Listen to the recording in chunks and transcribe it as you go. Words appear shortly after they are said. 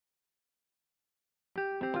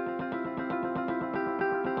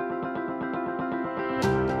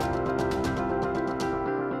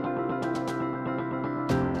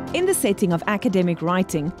In the setting of academic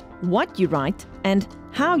writing, what you write and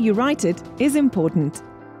how you write it is important.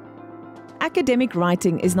 Academic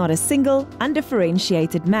writing is not a single,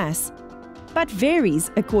 undifferentiated mass, but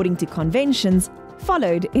varies according to conventions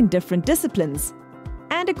followed in different disciplines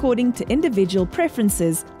and according to individual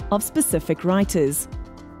preferences of specific writers.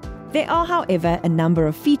 There are, however, a number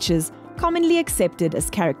of features commonly accepted as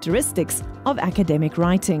characteristics of academic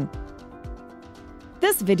writing.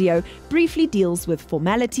 This video briefly deals with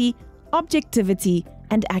formality, objectivity,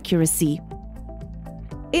 and accuracy.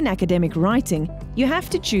 In academic writing, you have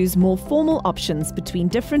to choose more formal options between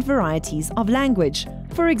different varieties of language.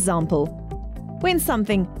 For example, when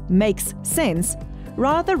something makes sense,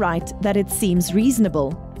 rather write that it seems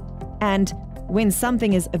reasonable. And when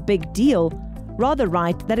something is a big deal, rather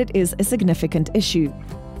write that it is a significant issue.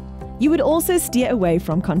 You would also steer away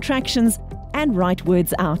from contractions and write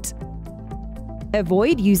words out.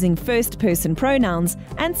 Avoid using first-person pronouns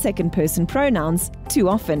and second-person pronouns too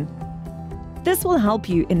often. This will help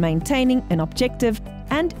you in maintaining an objective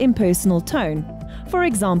and impersonal tone. For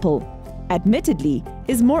example, admittedly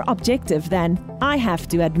is more objective than I have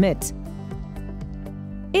to admit.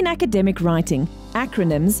 In academic writing,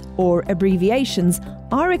 acronyms or abbreviations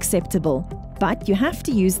are acceptable, but you have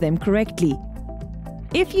to use them correctly.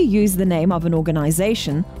 If you use the name of an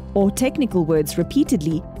organization or technical words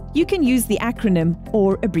repeatedly, you can use the acronym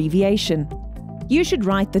or abbreviation. You should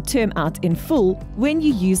write the term out in full when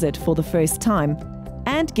you use it for the first time,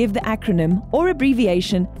 and give the acronym or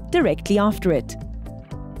abbreviation directly after it.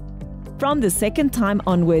 From the second time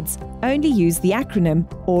onwards, only use the acronym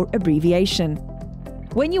or abbreviation.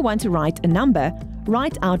 When you want to write a number,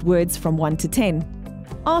 write out words from 1 to 10.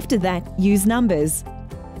 After that, use numbers.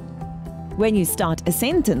 When you start a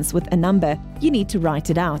sentence with a number, you need to write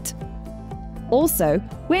it out. Also,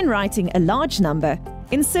 when writing a large number,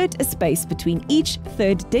 insert a space between each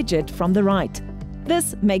third digit from the right.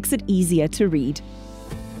 This makes it easier to read.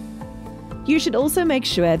 You should also make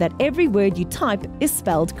sure that every word you type is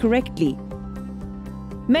spelled correctly.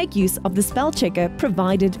 Make use of the spell checker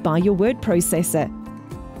provided by your word processor.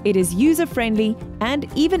 It is user-friendly and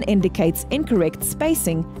even indicates incorrect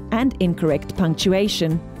spacing and incorrect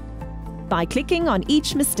punctuation. By clicking on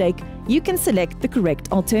each mistake, you can select the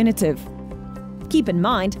correct alternative. Keep in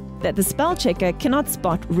mind that the spell checker cannot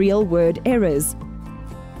spot real word errors.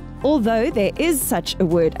 Although there is such a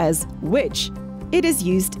word as which, it is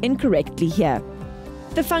used incorrectly here.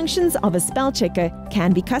 The functions of a spell checker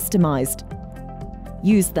can be customized.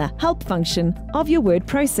 Use the help function of your word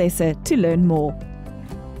processor to learn more.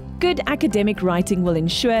 Good academic writing will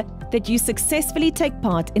ensure that you successfully take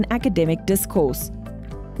part in academic discourse.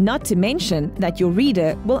 Not to mention that your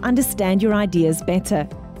reader will understand your ideas better.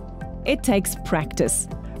 It takes practice.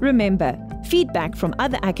 Remember, feedback from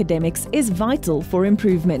other academics is vital for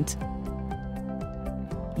improvement.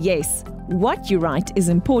 Yes, what you write is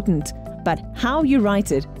important, but how you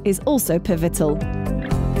write it is also pivotal.